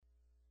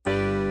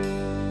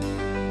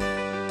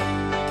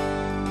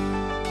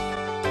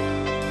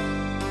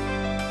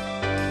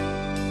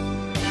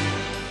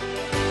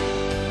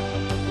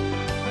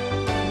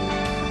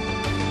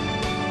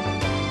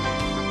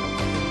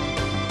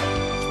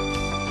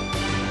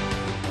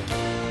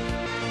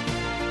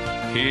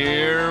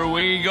Here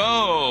we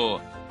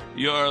go.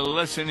 You're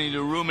listening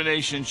to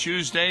Rumination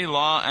Tuesday,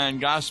 Law and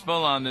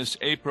Gospel, on this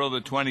April the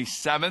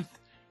 27th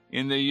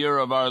in the year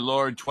of our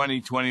Lord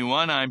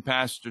 2021. I'm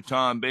Pastor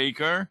Tom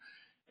Baker,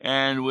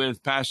 and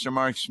with Pastor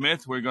Mark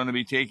Smith, we're going to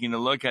be taking a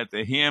look at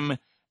the hymn,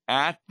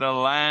 At the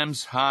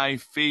Lamb's High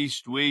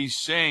Feast We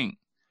Sing.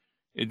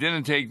 It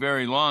didn't take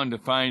very long to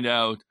find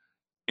out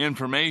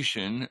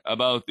information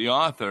about the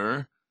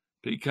author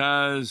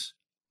because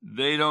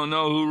they don't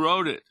know who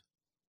wrote it.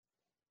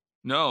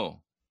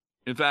 No.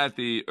 In fact,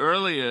 the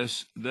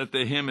earliest that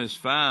the hymn is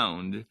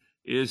found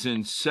is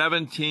in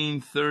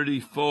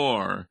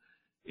 1734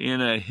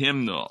 in a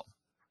hymnal.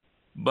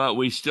 But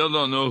we still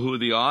don't know who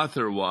the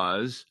author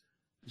was,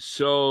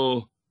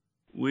 so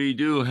we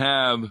do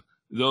have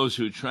those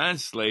who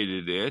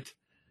translated it.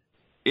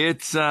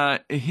 It's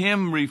a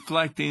hymn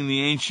reflecting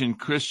the ancient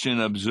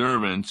Christian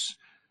observance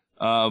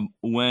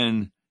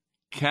when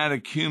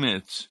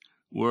catechumens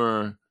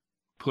were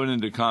put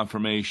into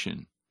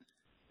confirmation.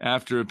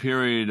 After a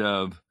period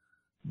of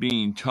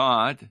being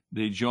taught,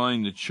 they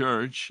joined the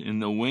church in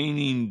the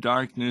waning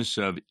darkness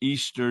of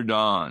Easter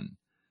dawn.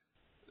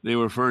 They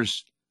were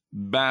first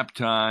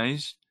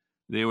baptized.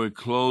 They were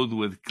clothed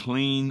with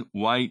clean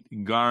white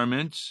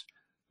garments,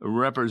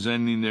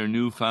 representing their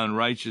newfound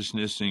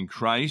righteousness in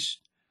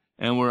Christ,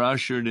 and were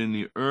ushered in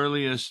the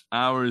earliest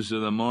hours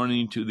of the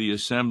morning to the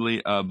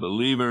assembly of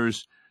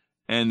believers,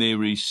 and they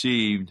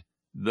received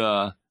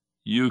the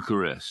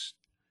Eucharist.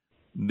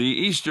 The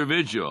Easter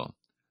Vigil,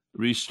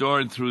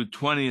 restored through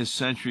 20th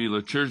century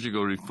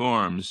liturgical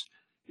reforms,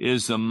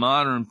 is the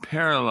modern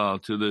parallel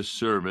to this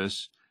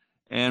service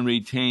and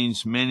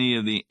retains many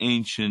of the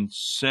ancient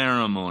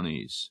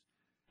ceremonies.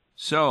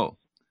 So,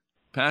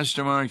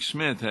 Pastor Mark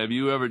Smith, have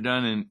you ever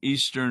done an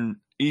Easter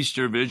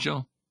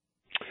Vigil?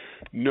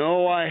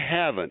 No, I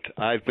haven't.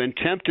 I've been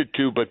tempted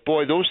to, but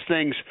boy, those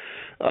things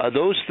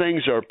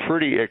are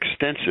pretty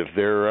extensive.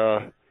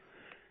 They're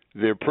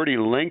pretty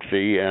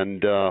lengthy,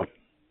 and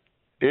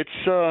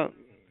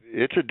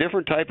it's a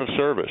different type of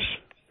service.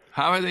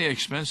 How are they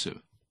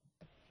expensive?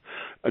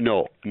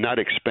 No, not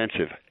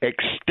expensive.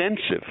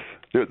 Extensive.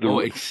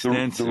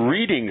 Extensive. The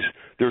readings,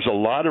 there's a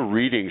lot of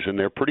readings, and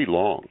they're pretty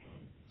long.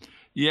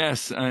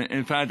 Yes.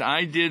 In fact,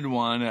 I did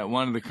one at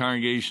one of the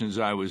congregations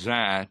I was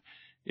at.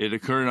 It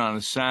occurred on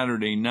a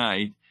Saturday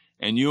night,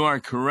 and you are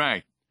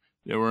correct.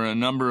 There were a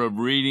number of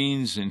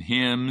readings and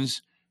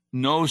hymns,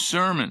 no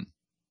sermon,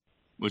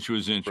 which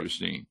was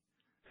interesting.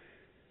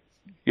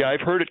 Yeah, I've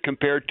heard it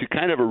compared to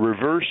kind of a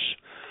reverse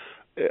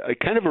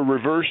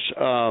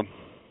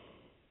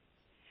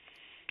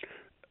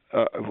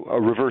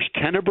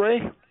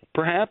tenebrae,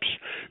 perhaps.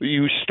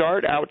 You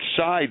start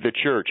outside the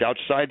church,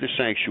 outside the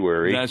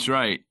sanctuary. That's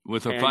right,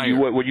 with a fire.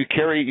 You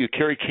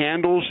carry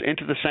candles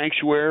into the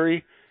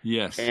sanctuary.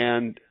 Yes.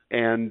 And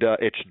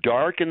it's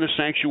dark in the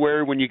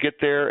sanctuary when you get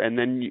there, and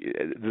then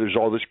there's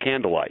all this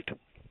candlelight.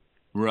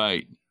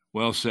 Right.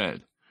 Well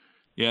said.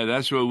 Yeah,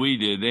 that's what we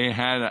did. They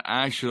had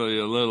actually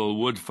a little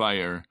wood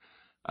fire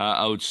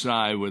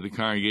outside where the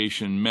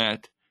congregation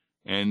met,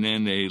 and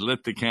then they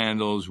lit the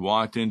candles,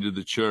 walked into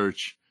the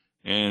church,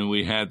 and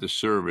we had the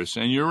service.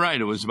 And you're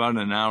right, it was about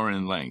an hour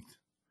in length.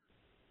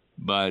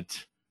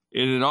 But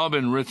it had all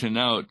been written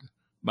out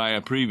by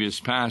a previous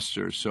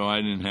pastor, so I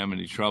didn't have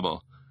any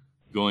trouble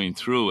going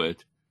through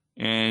it.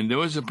 And there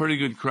was a pretty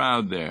good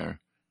crowd there.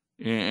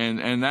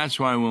 And that's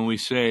why when we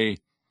say,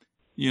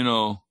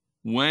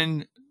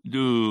 when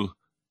do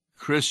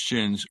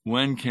Christians,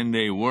 when can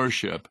they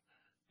worship?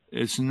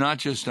 It's not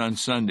just on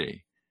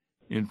Sunday.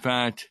 In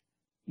fact,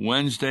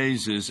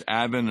 Wednesdays is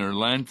Advent or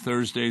Lent,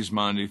 Thursdays,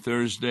 Maundy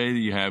Thursday,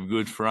 you have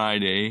Good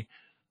Friday.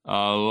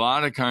 A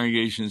lot of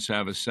congregations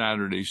have a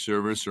Saturday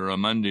service or a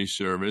Monday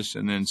service,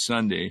 and then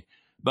Sunday.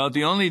 About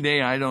the only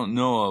day I don't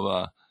know of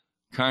a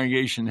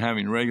congregation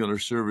having regular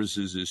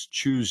services is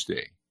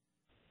Tuesday.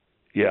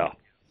 Yeah.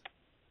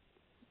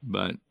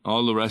 But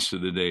all the rest of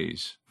the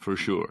days, for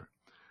sure.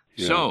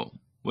 Yeah. So,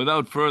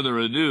 without further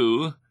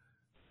ado,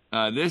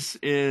 this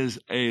is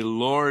a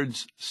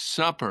Lord's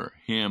Supper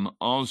hymn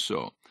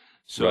also.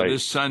 So right.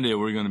 This Sunday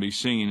we're going to be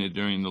singing it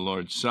during the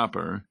Lord's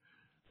Supper.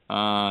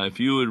 If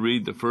you would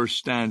read the first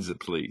stanza,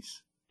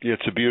 please.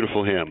 It's a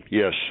beautiful hymn,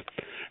 yes.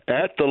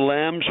 At the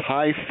Lamb's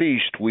high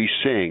feast we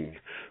sing,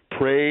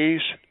 praise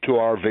to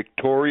our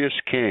victorious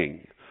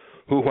King,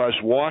 who has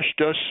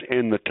washed us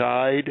in the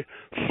tide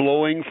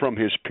flowing from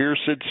his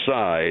pierced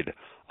side.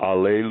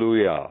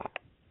 Alleluia.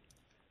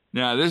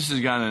 Now, this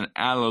has got an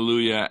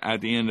alleluia at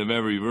the end of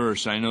every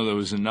verse. I know there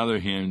was another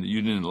hymn that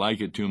you didn't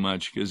like it too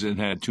much because it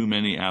had too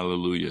many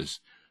allelujahs.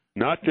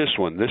 Not this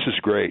one. This is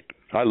great.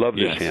 I love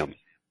this hymn.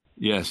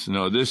 Yes,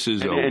 no, this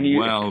is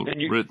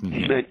well-written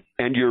hymn.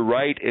 And you're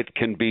right. It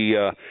can be,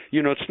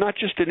 it's not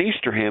just an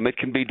Easter hymn. It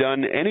can be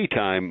done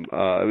anytime.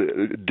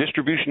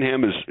 Distribution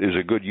hymn is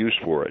a good use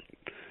for it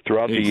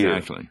throughout the year.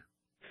 Exactly.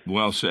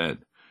 Well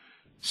said.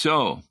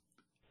 So,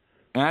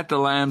 at the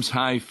Lamb's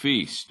high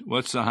feast,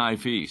 what's the high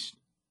feast?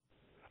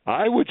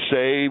 I would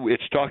say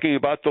it's talking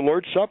about the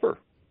Lord's Supper.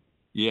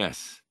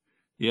 Yes.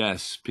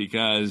 Yes,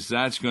 because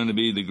that's going to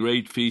be the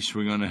great feast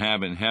we're going to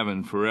have in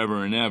heaven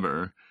forever and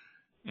ever.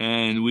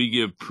 And we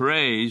give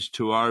praise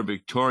to our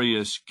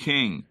victorious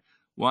King.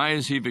 Why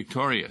is he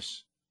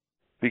victorious?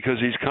 Because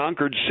he's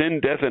conquered sin,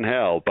 death, and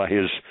hell by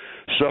his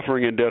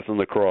suffering and death on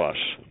the cross.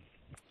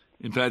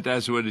 In fact,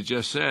 that's what it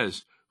just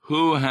says.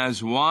 Who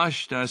has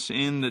washed us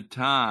in the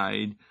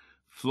tide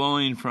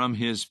flowing from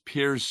his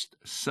pierced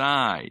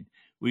side.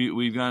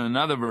 We've got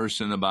another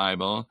verse in the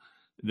Bible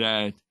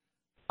that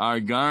our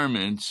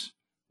garments,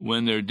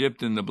 when they're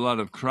dipped in the blood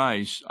of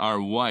Christ, are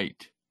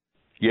white.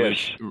 Yes.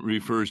 Which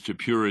refers to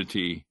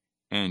purity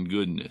and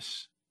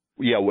goodness.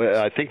 Yeah,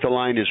 I think the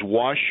line is,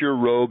 wash your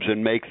robes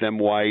and make them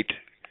white.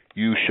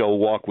 You shall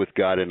walk with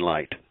God in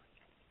light.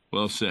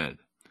 Well said.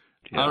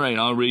 Yeah. All right,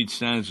 I'll read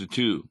stanza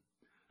 2.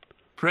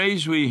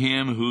 Praise we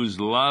him whose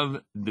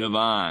love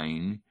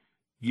divine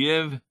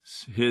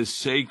gives his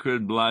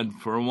sacred blood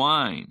for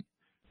wine,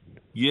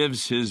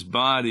 gives his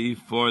body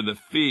for the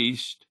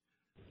feast,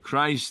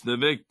 Christ the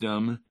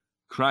victim,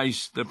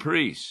 Christ the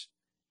priest.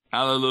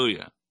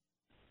 Hallelujah.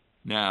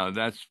 Now,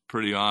 that's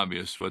pretty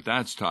obvious what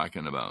that's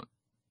talking about.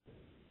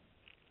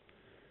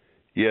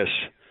 Yes.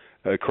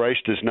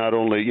 Christ is not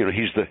only,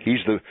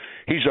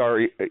 he's our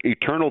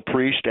eternal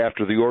priest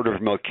after the order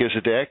of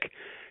Melchizedek.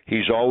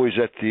 He's always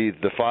at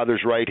the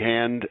Father's right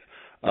hand,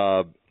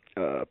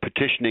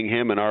 petitioning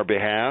him in our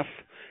behalf.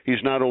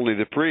 He's not only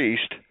the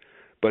priest,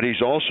 but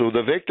he's also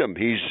the victim.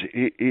 He's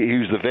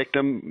the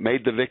victim,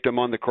 made the victim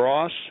on the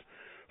cross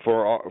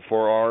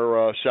for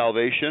our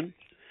salvation,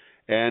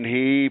 and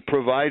he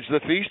provides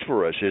the feast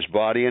for us, his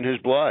body and his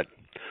blood.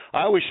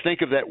 I always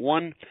think of that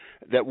one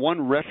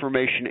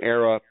Reformation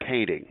era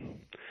painting,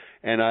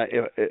 and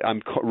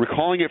I'm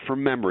recalling it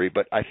from memory,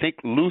 but I think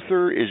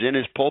Luther is in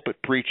his pulpit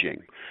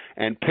preaching,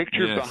 and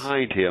pictured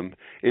behind him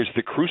is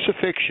the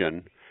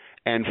crucifixion,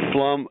 and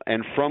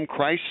from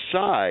Christ's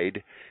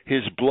side,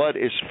 his blood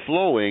is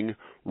flowing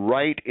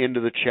right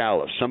into the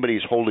chalice.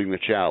 Somebody's holding the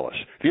chalice.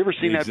 Have you ever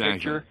seen that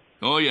picture?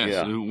 Oh, yes.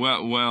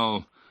 Yeah.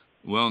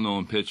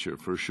 Well-known picture,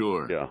 for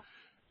sure. Yeah.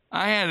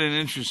 I had an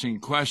interesting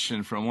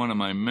question from one of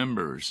my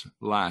members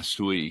last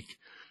week.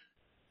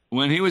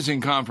 When he was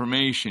in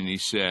confirmation, he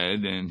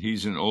said, and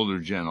he's an older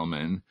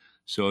gentleman,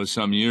 so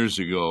some years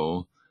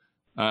ago,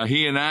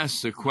 he had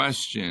asked the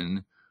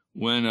question,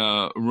 when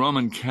a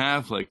Roman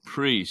Catholic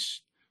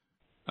priest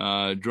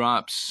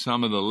drops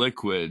some of the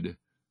liquid,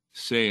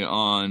 say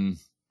on,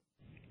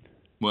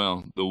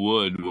 the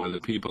wood where the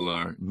people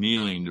are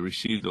kneeling to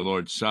receive the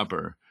Lord's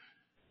Supper,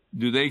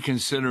 do they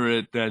consider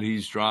it that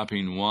he's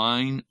dropping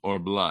wine or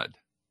blood?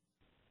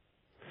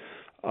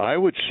 I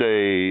would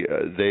say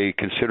they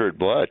consider it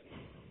blood.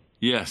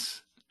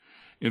 Yes.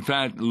 In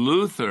fact,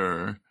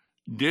 Luther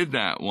did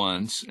that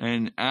once,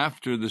 and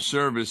after the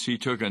service, he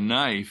took a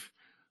knife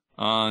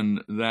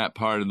on that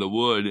part of the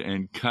wood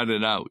and cut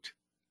it out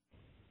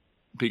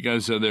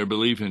because of their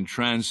belief in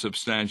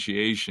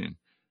transubstantiation.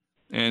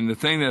 And the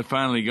thing that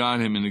finally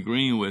got him in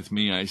agreeing with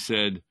me, I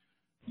said,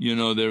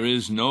 there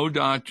is no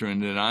doctrine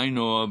that I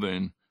know of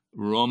in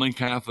Roman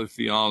Catholic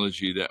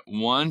theology that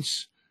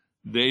once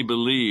they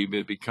believe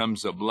it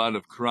becomes the blood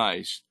of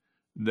Christ,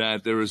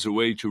 that there is a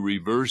way to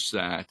reverse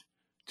that,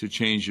 to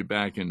change it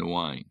back into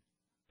wine.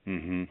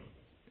 Mm-hmm.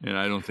 And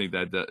I don't think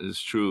that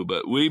is true.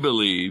 But we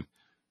believe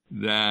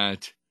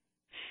that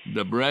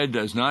the bread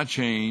does not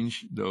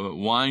change, the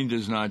wine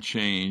does not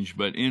change,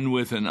 but in,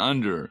 with, and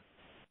under,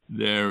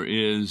 there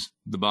is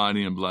the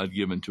body and blood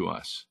given to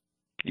us.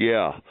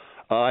 Yeah.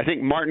 I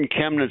think Martin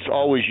Chemnitz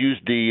always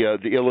used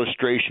the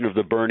illustration of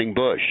the burning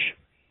bush.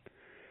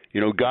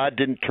 God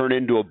didn't turn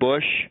into a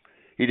bush.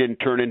 He didn't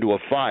turn into a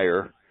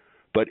fire.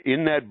 But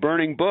in that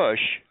burning bush,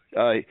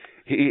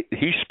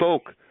 he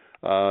spoke.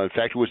 In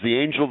fact, it was the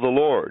angel of the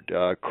Lord.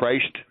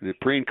 Christ, the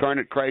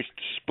pre-incarnate Christ,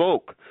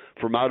 spoke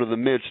from out of the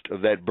midst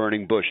of that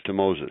burning bush to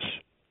Moses.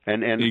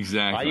 And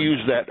exactly.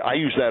 I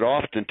use that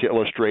often to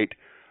illustrate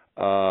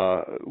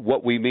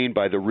what we mean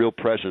by the real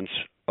presence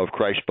of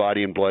Christ's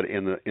body and blood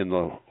in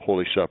the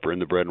Holy Supper, in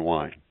the bread and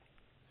wine.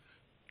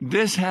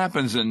 This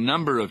happens a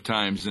number of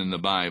times in the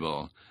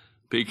Bible,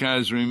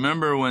 because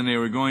remember when they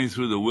were going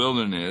through the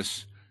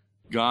wilderness,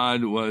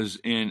 God was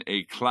in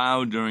a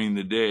cloud during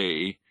the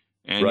day,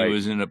 and right. He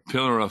was in a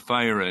pillar of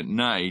fire at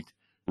night.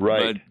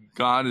 Right. But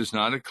God is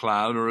not a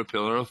cloud or a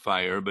pillar of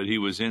fire, but He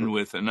was in,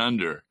 with, and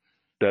under.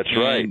 That's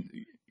right.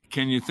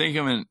 Can you think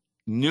of a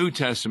New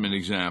Testament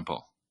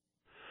example?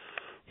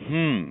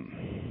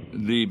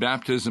 The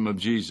baptism of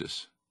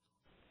Jesus.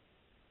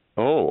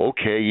 Oh,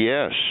 okay,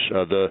 yes.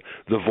 The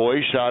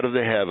voice out of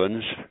the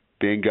heavens,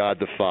 being God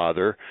the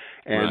Father,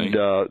 and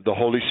right. The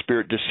Holy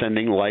Spirit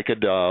descending like a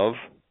dove.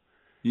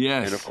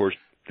 Yes. And, of course,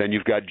 then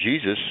you've got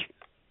Jesus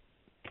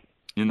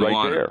in the right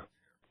water. there.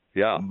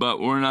 Yeah. But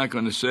we're not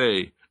going to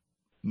say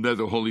that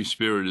the Holy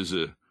Spirit is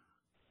a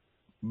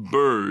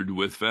bird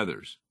with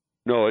feathers.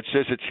 No, it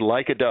says it's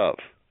like a dove.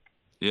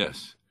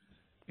 Yes.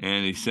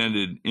 And He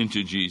ascended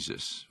into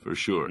Jesus, for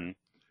sure. Mm-hmm.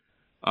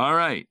 All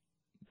right.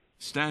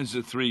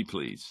 Stanza 3,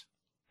 please.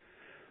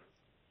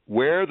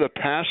 Where the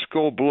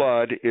paschal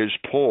blood is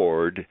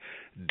poured,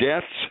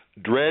 death's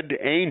dread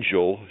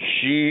angel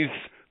sheathes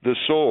the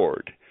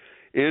sword.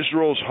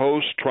 Israel's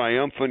hosts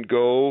triumphant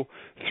go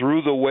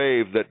through the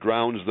wave that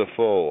drowns the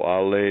foe.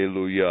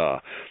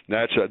 Alleluia.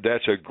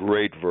 That's a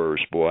great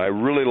verse, boy. I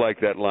really like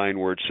that line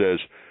where it says,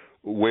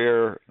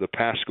 where the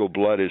paschal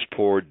blood is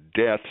poured,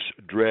 death's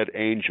dread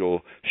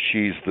angel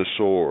sheathes the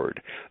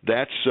sword.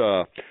 That's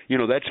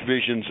that's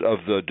visions of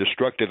the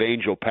destructive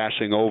angel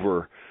passing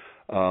over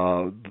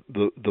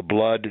the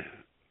blood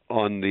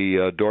on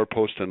the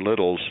doorpost and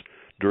littles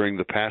during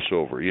the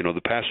Passover.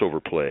 The Passover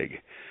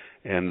plague,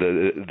 and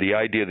the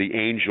idea the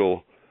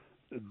angel,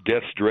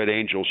 death's dread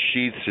angel,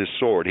 sheathes his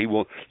sword. He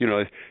will,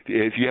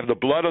 if you have the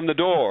blood on the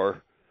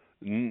door,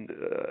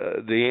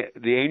 the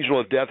angel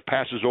of death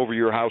passes over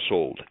your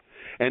household.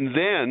 And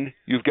then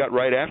you've got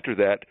right after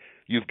that,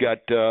 you've got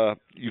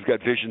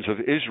visions of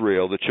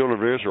Israel, the children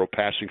of Israel,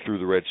 passing through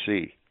the Red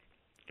Sea.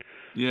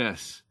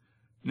 Yes.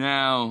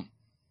 Now,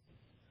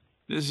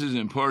 this is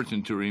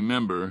important to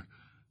remember.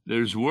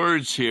 There's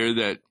words here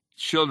that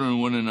children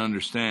wouldn't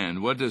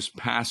understand. What does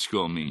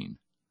Paschal mean?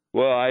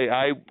 Well,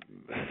 I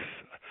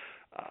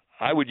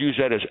would use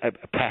that as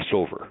a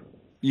Passover.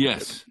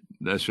 Yes,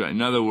 that's right.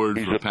 Another word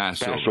for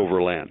Passover.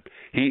 Passover lamb.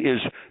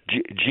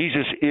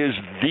 Jesus is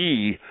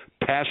the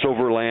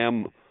Passover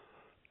lamb.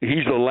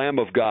 He's the Lamb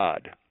of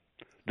God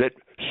that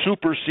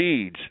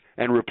supersedes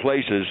and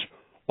replaces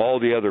all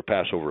the other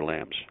Passover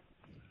lambs.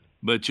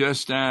 But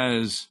just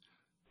as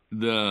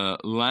the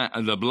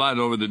blood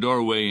over the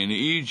doorway in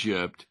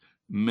Egypt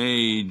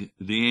made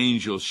the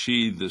angel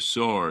sheathe the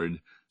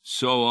sword,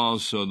 so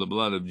also the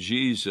blood of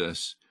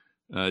Jesus,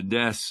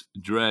 death's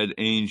dread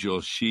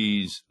angel,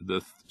 sheathes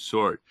the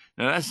sword.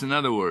 Now that's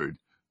another word.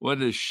 What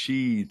does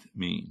sheath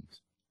mean?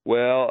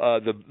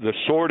 Well, the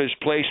sword is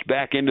placed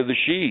back into the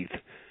sheath.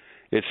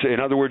 It's, in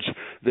other words,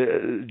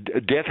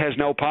 death has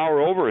no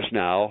power over us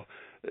now.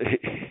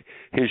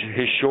 His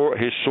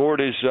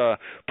sword is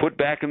put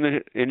back in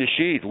the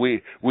sheath.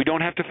 We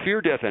don't have to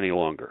fear death any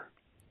longer.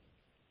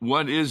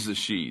 What is the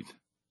sheath?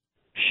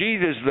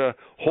 Sheath is the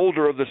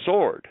holder of the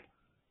sword.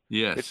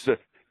 Yes.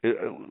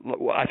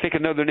 I think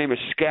another name is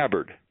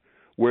scabbard,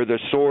 where the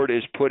sword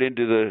is put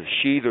into the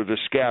sheath or the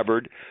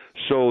scabbard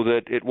so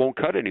that it won't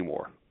cut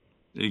anymore.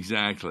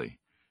 Exactly.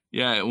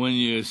 Yeah, when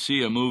you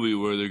see a movie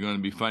where they're going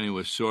to be fighting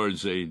with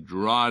swords, they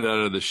draw it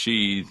out of the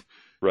sheath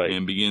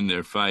and begin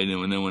their fight,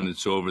 and then when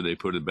it's over, they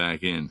put it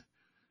back in.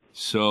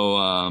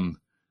 So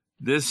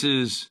this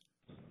is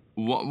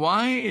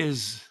why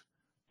is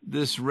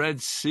this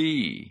Red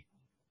Sea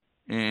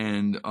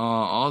and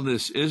all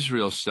this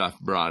Israel stuff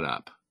brought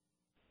up?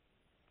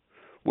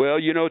 Well,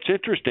 it's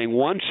interesting.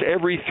 Once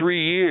every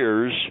 3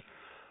 years,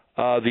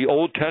 the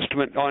Old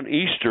Testament, on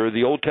Easter,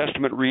 the Old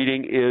Testament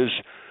reading is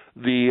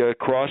the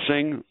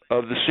crossing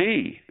of the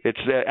sea. It's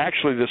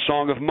actually the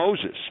Song of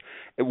Moses.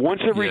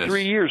 Once every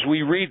 3 years,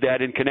 we read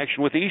that in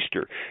connection with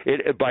Easter.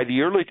 By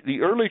the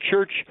early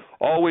church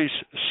always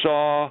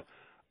saw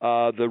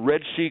the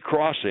Red Sea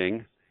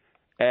crossing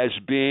as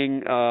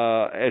being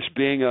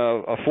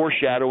a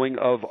foreshadowing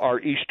of our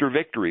Easter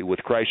victory with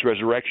Christ's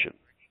resurrection.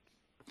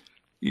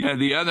 Yeah,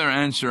 the other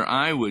answer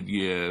I would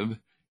give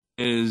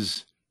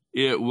is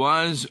it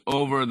was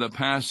over the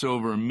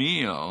Passover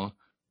meal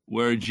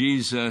where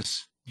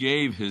Jesus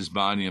gave his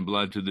body and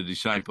blood to the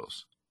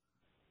disciples.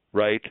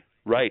 Right.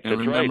 And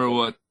remember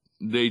what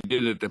they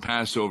did at the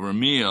Passover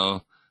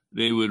meal,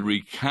 they would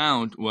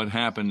recount what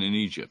happened in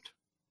Egypt.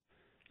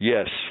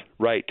 Yes,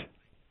 right.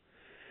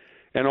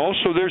 And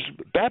also there's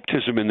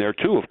baptism in there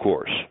too, of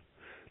course.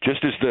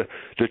 Just as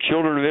the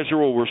children of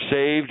Israel were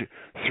saved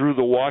through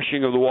the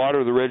washing of the water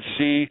of the Red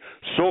Sea,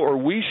 so are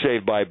we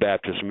saved by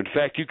baptism. In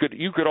fact, you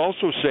could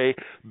also say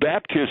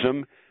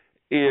baptism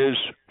is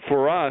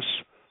for us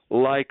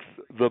like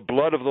the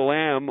blood of the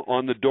Lamb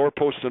on the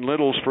doorposts and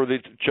littles for the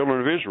children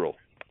of Israel.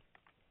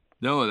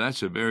 No,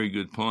 that's a very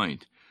good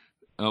point,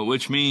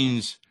 which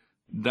means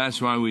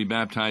that's why we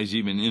baptize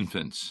even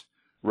infants.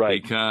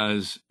 Right.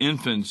 Because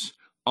infants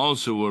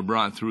also were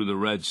brought through the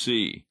Red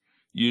Sea.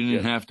 You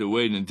didn't have to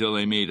wait until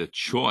they made a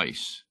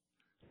choice.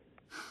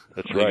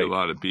 That's like right. A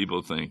lot of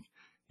people think.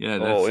 Yeah.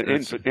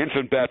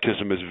 Infant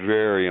baptism is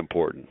very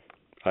important.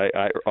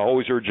 I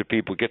always urge the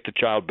people, get the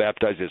child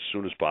baptized as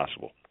soon as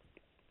possible.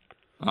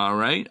 All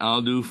right,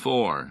 I'll do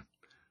 4.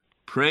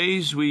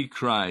 Praise we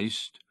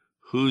Christ,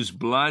 whose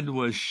blood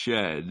was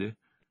shed,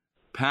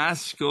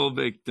 paschal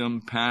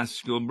victim,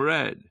 paschal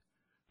bread,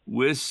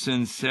 with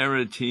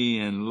sincerity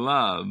and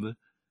love,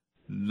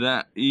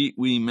 that eat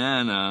we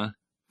manna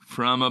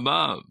from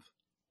above.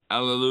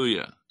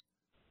 Hallelujah.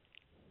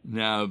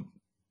 Now,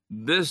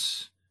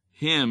 this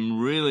hymn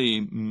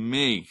really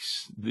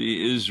makes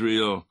the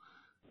Israel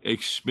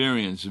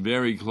experience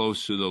very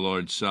close to the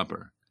Lord's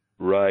Supper.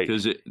 Right.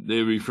 Because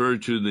they refer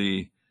to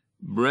the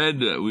bread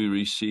that we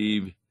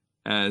receive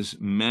as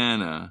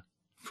manna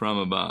from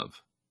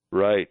above.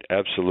 Right,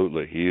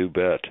 absolutely. You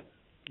bet.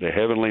 The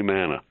heavenly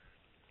manna.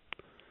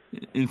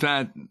 In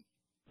fact,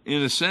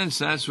 in a sense,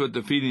 that's what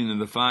the feeding of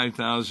the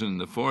 5,000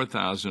 and the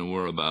 4,000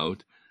 were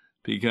about.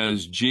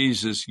 because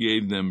Jesus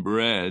gave them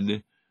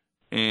bread,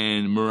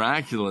 and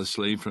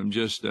miraculously, from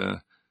just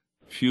a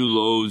few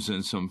loaves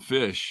and some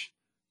fish,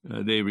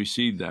 they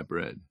received that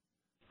bread.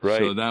 Right.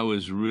 So that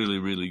was really,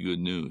 really good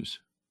news.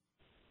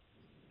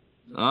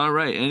 All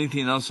right.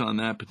 Anything else on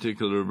that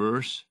particular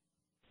verse?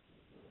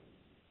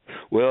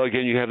 Well,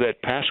 again, you have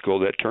that Paschal,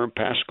 that term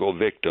Paschal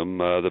victim,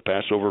 the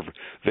Passover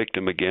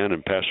victim again,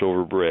 and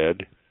Passover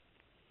bread.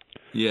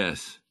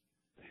 Yes.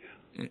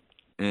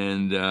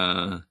 And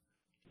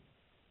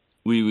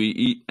we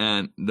eat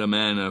the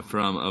manna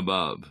from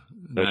above.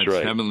 That's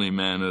right. Heavenly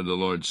manna, the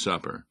Lord's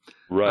Supper.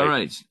 Right. All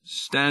right.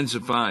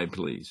 Stanza 5,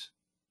 please.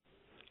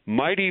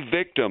 Mighty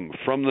victim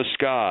from the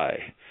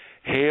sky,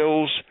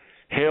 hell's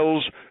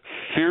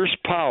fierce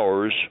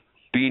powers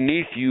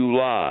beneath you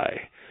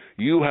lie.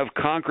 You have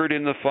conquered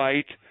in the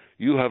fight.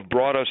 You have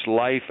brought us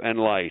life and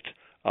light.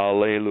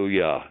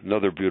 Alleluia.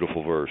 Another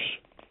beautiful verse.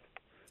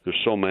 There's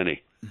so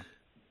many.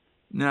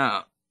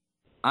 Now,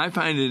 I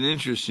find it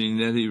interesting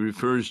that he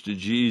refers to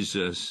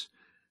Jesus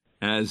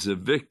as a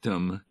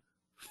victim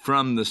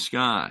from the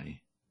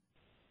sky.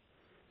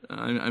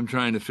 I'm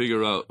trying to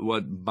figure out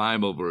what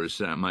Bible verse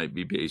that might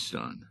be based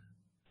on.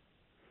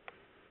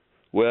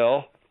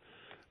 Well,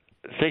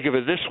 think of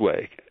it this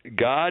way.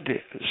 God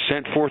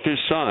sent forth his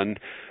Son.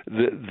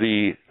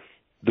 The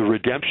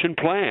redemption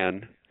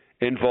plan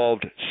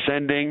involved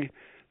sending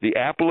the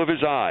apple of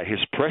his eye, his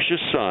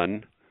precious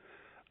Son,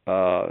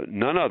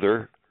 none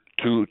other,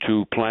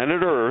 to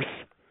planet Earth.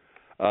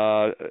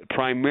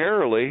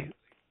 Primarily,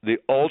 the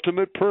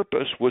ultimate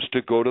purpose was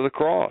to go to the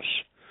cross.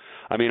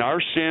 I mean,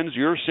 our sins,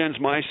 your sins,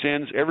 my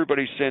sins,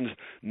 everybody's sins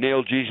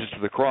nailed Jesus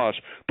to the cross.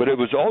 But it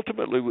was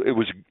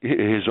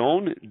his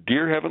own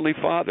dear Heavenly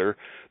Father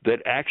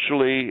that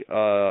actually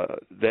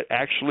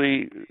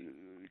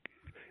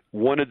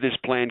wanted this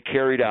plan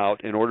carried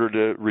out in order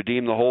to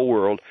redeem the whole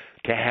world,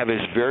 to have his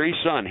very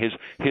Son,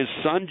 his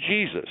Son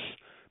Jesus,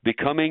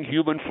 becoming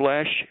human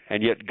flesh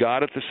and yet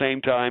God at the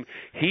same time.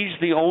 He's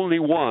the only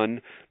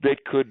one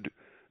that could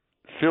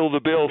fill the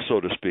bill, so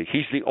to speak.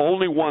 He's the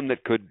only one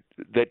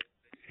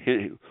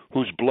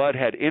whose blood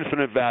had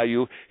infinite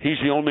value. He's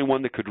the only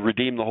one that could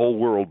redeem the whole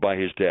world by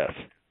his death.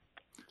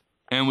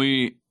 And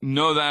we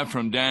know that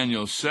from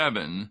Daniel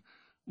 7,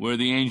 where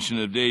the Ancient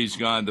of Days,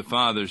 God the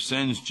Father,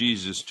 sends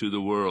Jesus to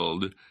the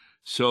world.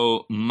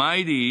 So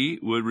mighty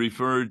would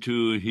refer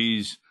to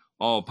he's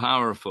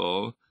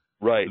all-powerful.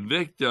 Right.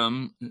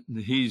 Victim,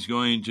 he's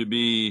going to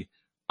be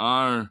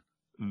our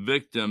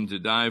victim to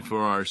die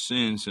for our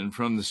sins, and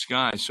from the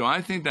sky. So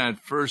I think that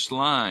first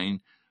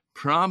line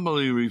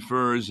probably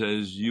refers,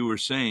 as you were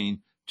saying,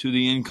 to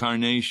the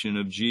incarnation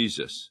of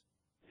Jesus.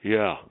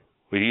 Yeah.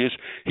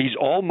 He's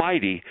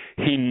almighty.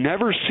 He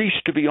never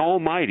ceased to be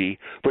almighty,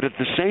 but at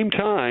the same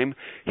time,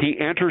 he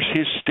enters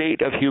his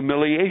state of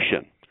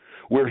humiliation,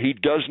 where he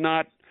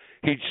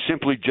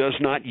simply does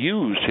not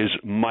use his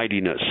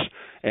mightiness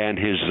and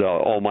his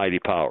almighty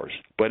powers.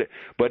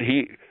 But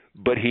he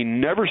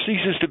never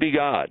ceases to be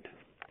God.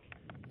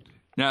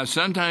 Now,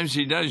 sometimes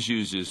he does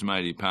use his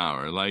mighty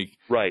power, like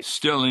right.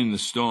 stilling the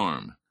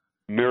storm.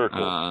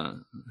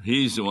 Miracle.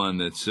 He's the one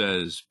that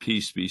says,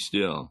 "Peace, be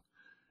still."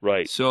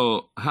 Right.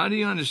 So how do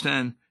you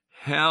understand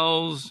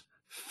hell's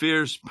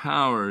fierce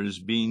powers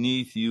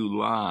beneath you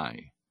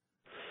lie?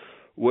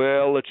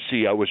 Well, let's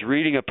see. I was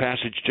reading a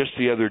passage just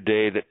the other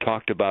day that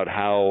talked about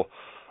how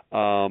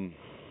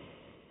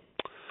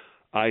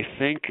I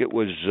think it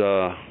was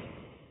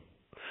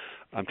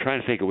I'm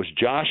trying to think, it was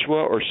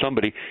Joshua or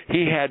somebody.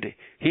 He had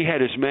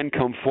his men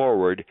come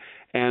forward,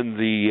 and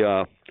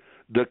the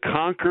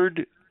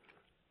conquered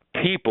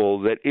people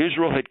that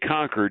Israel had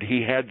conquered,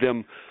 he had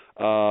them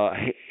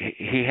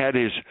he had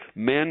his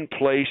men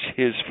place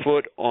his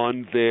foot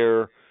on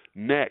their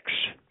necks.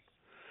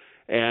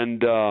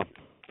 And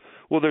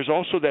there's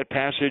also that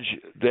passage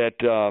that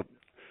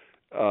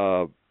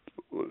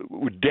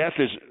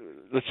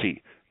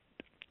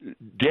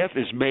death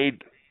is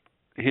made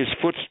his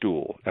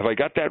footstool. Have I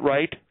got that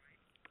right?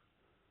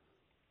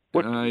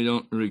 I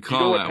don't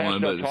recall that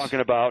one, but I'm talking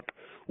about.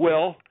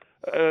 Well,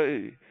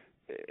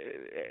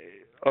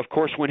 of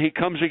course, when he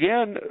comes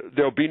again,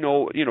 there'll be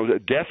no,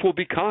 death will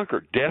be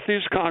conquered. Death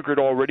is conquered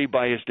already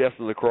by his death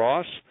on the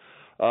cross.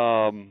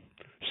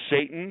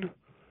 Satan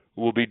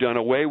will be done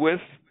away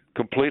with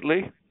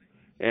completely,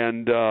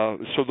 and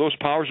so those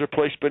powers are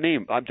placed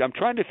beneath him. I'm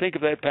trying to think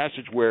of that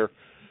passage where.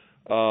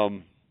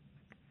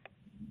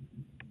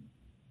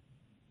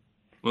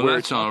 Well,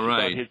 that's all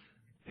right.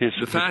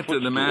 The fact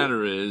of the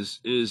matter is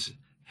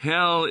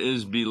hell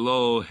is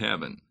below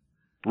heaven.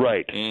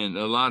 Right. And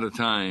a lot of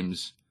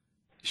times,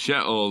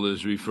 Sheol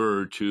is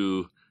referred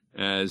to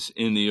as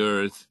in the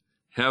earth.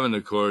 Heaven,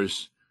 of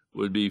course,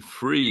 would be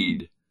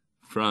freed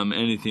from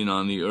anything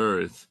on the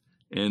earth,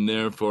 and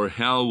therefore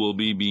hell will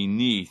be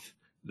beneath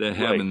the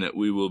heaven that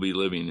we will be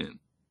living in.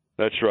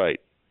 That's right.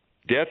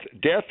 Death,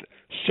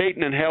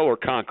 Satan, and hell are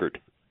conquered.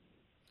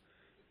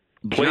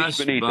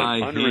 Placed beneath him,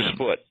 under his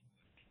foot.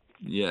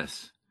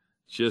 Yes,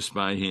 just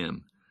by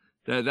him.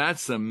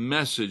 That's the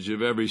message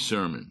of every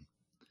sermon.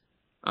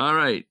 All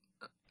right.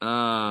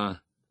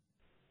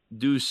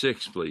 Do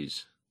 6,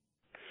 please.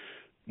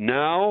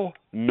 Now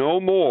no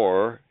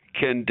more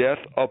can death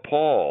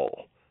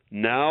appall.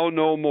 Now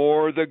no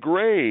more the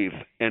grave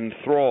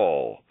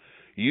enthrall.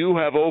 You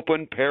have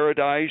opened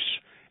paradise,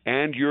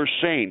 and your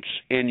saints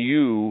in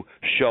you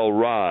shall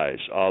rise.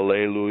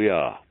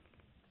 Alleluia.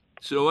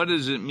 So what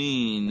does it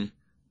mean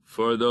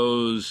for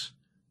those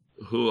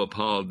who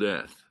appall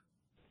death?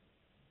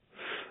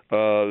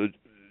 No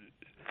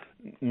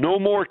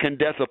more can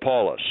death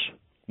appall us.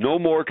 No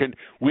more can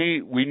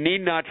we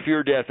need not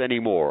fear death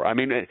anymore. I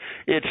mean,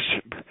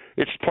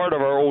 it's part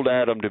of our old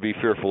Adam to be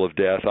fearful of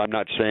death. I'm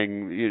not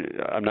saying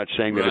that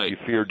Right. if you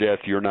fear death,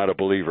 you're not a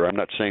believer. I'm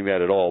not saying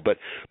that at all. But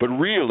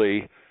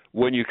really,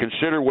 when you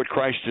consider what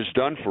Christ has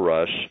done for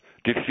us,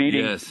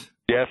 defeating Yes.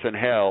 death and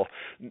hell,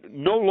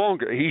 no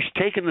longer He's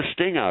taken the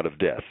sting out of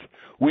death.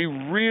 We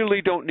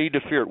really don't need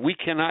to fear it. We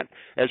cannot,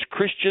 as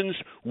Christians,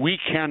 we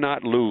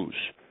cannot lose.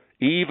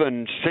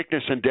 Even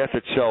sickness and death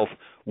itself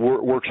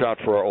works out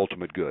for our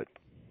ultimate good.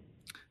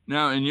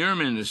 Now, in your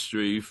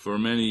ministry for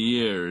many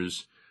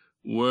years,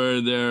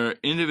 were there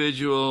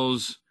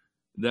individuals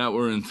that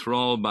were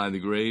enthralled by the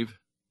grave?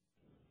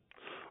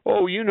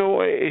 Oh, you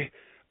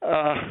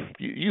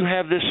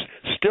have this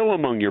still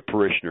among your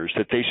parishioners,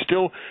 that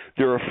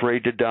they're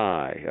afraid to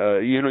die.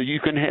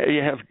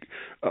 You have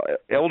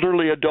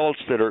elderly adults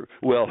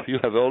you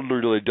have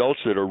elderly adults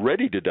that are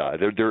ready to die.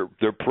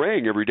 They're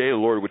praying every day the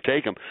Lord would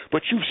take them.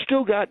 But you've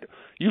still got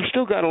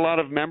a lot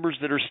of members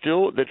that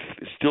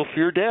still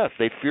fear death.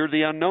 They fear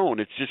the unknown.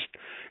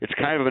 It's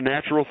kind of a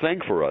natural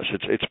thing for us.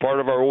 It's part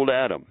of our old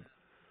Adam.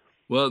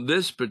 Well,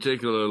 this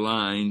particular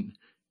line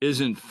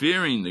isn't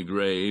fearing the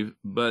grave,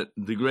 but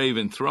the grave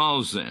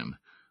enthralls them,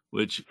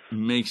 which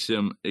makes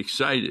them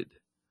excited.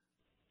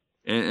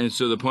 And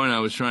so the point I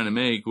was trying to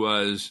make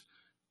was,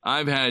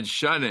 I've had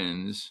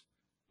shut-ins,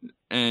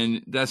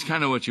 and that's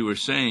kind of what you were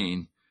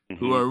saying,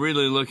 who are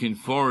really looking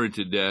forward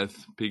to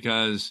death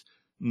because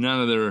none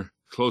of their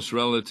close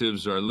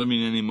relatives are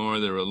living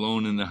anymore. They're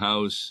alone in the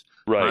house,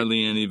 Right.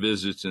 Hardly any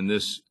visits and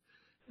this.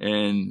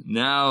 And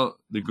now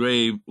the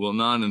grave will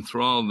not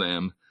enthrall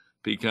them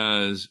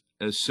because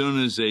as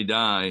soon as they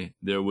die,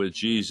 they're with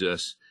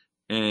Jesus,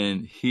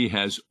 and He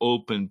has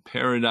opened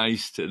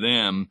paradise to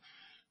them.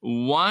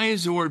 Why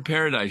is the word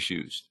paradise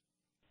used?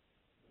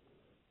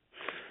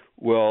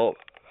 Well,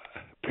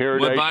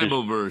 paradise. What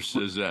Bible verse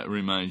does that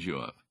remind you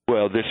of?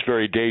 Well, this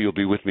very day you'll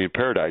be with me in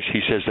paradise.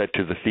 He says that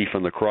to the thief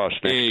on the cross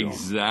next to him.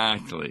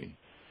 Exactly.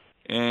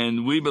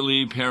 And we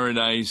believe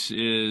paradise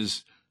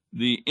is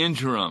the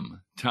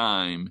interim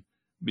time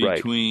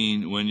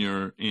between when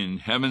you're in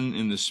heaven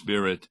in the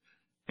spirit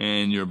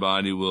and your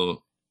body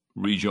will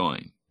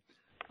rejoin.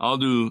 I'll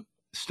do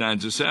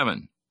stanza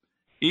 7.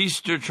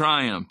 Easter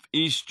triumph,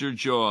 Easter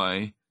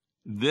joy,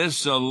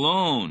 this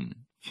alone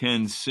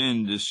can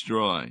sin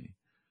destroy.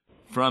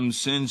 From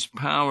sin's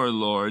power,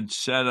 Lord,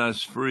 set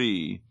us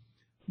free,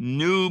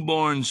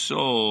 newborn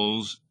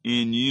souls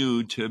in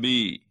you to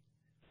be.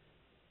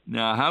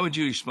 Now, how would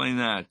you explain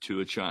that to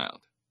a child?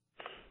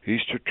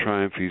 Easter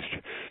triumph,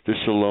 this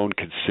alone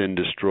can sin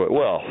destroy.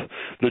 Well,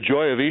 the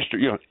joy of Easter,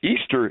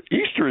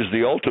 Easter is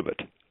the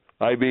ultimate.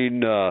 I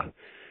mean,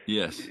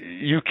 yes,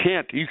 you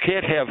can't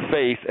have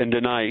faith and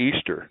deny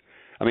Easter.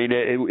 I mean,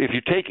 if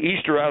you take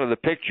Easter out of the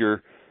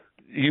picture,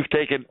 you've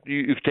taken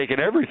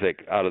everything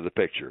out of the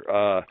picture.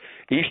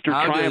 Easter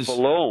triumph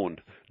alone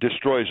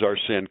destroys our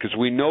sin because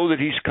we know that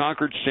He's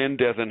conquered sin,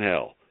 death, and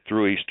hell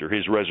through Easter,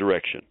 His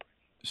resurrection.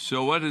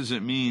 So what does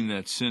it mean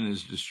that sin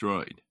is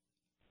destroyed?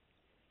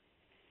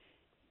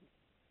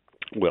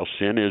 Well,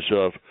 sin is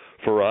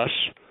for us.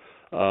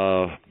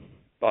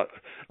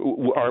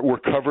 We're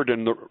covered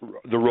in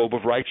the robe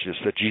of righteousness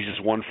that Jesus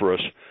won for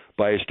us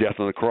by His death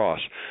on the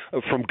cross.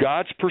 From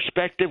God's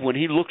perspective, when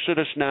He looks at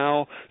us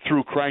now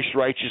through Christ's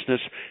righteousness,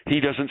 He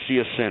doesn't see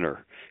a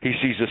sinner. He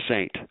sees a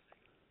saint.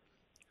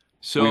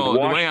 So the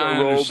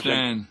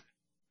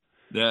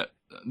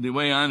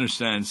way I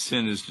understand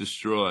sin is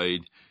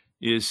destroyed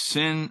is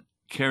sin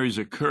carries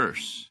a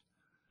curse.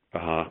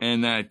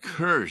 And that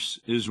curse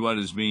is what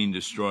is being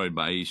destroyed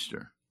by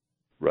Easter.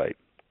 Right.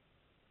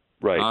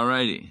 All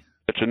righty.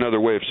 That's another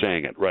way of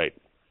saying it, right.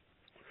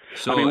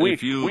 So I mean, we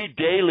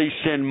daily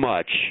sin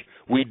much.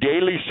 We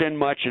daily sin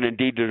much, and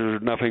indeed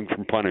there's nothing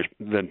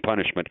than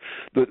punishment.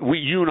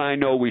 You and I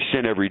know we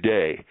sin every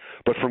day.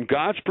 But from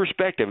God's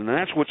perspective, and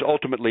that's what's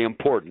ultimately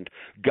important,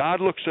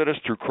 God looks at us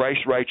through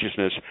Christ's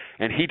righteousness,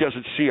 and He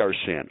doesn't see our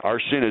sin.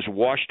 Our sin is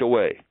washed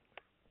away.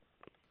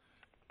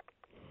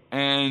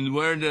 And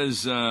where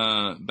does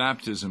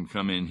baptism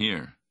come in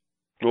here?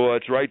 Well,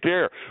 it's right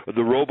there.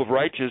 The robe of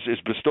righteousness is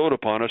bestowed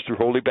upon us through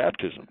holy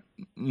baptism.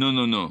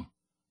 No.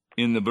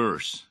 In the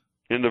verse.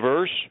 In the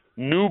verse?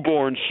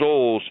 Newborn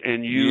souls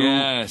in you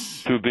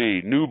to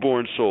be.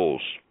 Newborn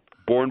souls.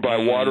 Born by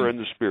water and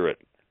the Spirit.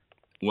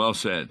 Well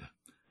said.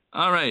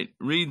 All right.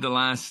 Read the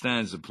last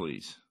stanza,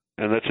 please.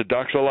 And that's a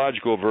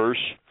doxological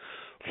verse.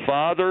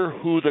 Father,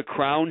 who the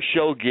crown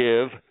shall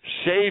give,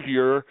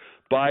 Savior,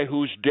 by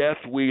whose death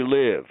we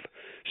live.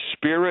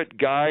 Spirit,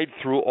 guide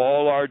through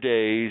all our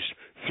days,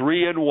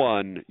 3 in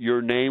 1,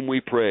 your name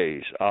we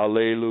praise.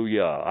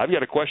 Alleluia. I've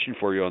got a question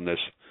for you on this,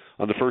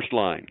 on the first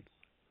line.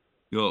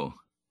 Go.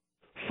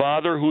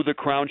 Father, who the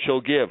crown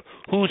shall give.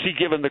 Who's he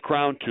given the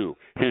crown to?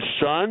 His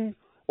son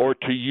or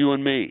to you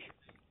and me?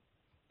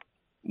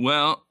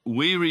 Well,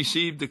 we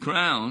received the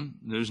crown.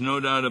 There's no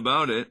doubt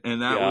about it.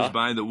 And that was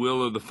by the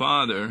will of the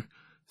Father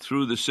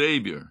through the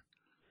Savior.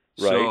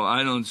 Right. So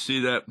I don't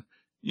see that.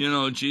 You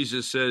know,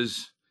 Jesus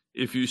says,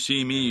 if you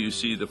see me, you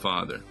see the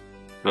Father.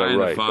 I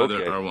and the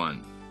Father are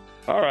one.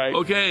 All right.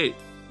 Okay.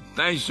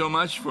 Thanks so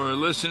much for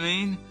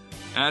listening.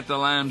 At the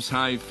Lamb's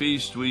High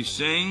Feast we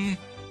sing.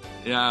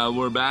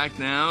 We're back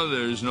now.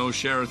 There's no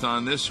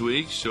Sherathon this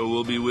week, so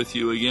we'll be with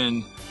you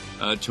again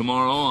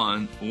tomorrow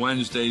on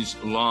Wednesday's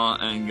Law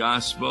and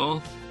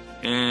Gospel.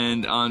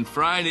 And on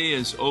Friday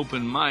is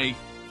open mic,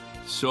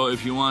 so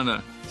if you want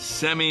to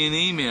send me an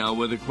email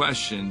with a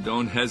question,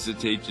 don't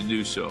hesitate to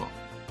do so.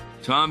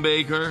 Tom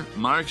Baker,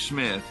 Mark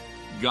Smith,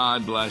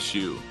 God bless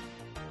you.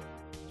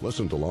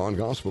 Listen to Law and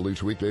Gospel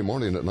each weekday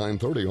morning at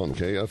 9:30 on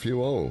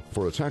KFUO.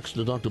 For a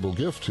tax-deductible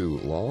gift to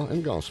Law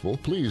and Gospel,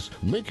 please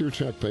make your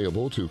check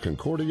payable to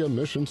Concordia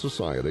Mission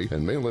Society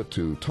and mail it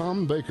to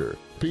Tom Baker,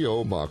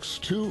 P.O. Box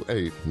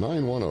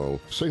 28910,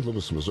 St.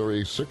 Louis,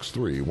 Missouri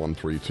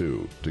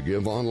 63132. To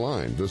give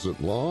online, visit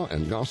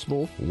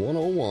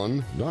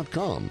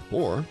lawandgospel101.com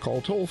or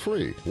call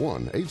toll-free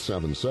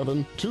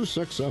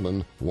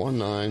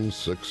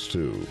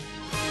 1-877-267-1962.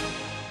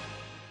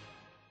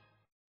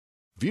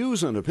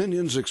 Views and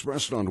opinions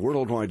expressed on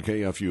Worldwide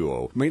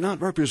KFUO may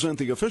not represent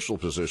the official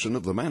position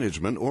of the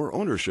management or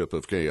ownership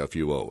of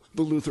KFUO,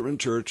 the Lutheran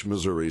Church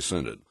Missouri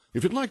Synod.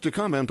 If you'd like to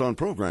comment on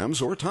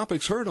programs or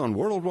topics heard on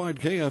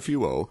Worldwide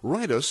KFUO,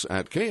 write us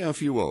at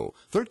KFUO,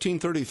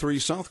 1333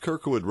 South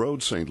Kirkwood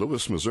Road, St.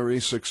 Louis, Missouri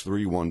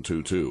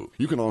 63122.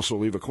 You can also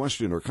leave a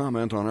question or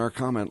comment on our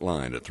comment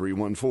line at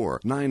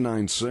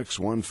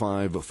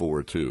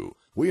 314-996-1542.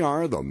 We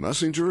are the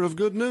messenger of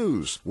good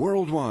news,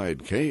 Worldwide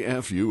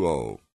KFUO.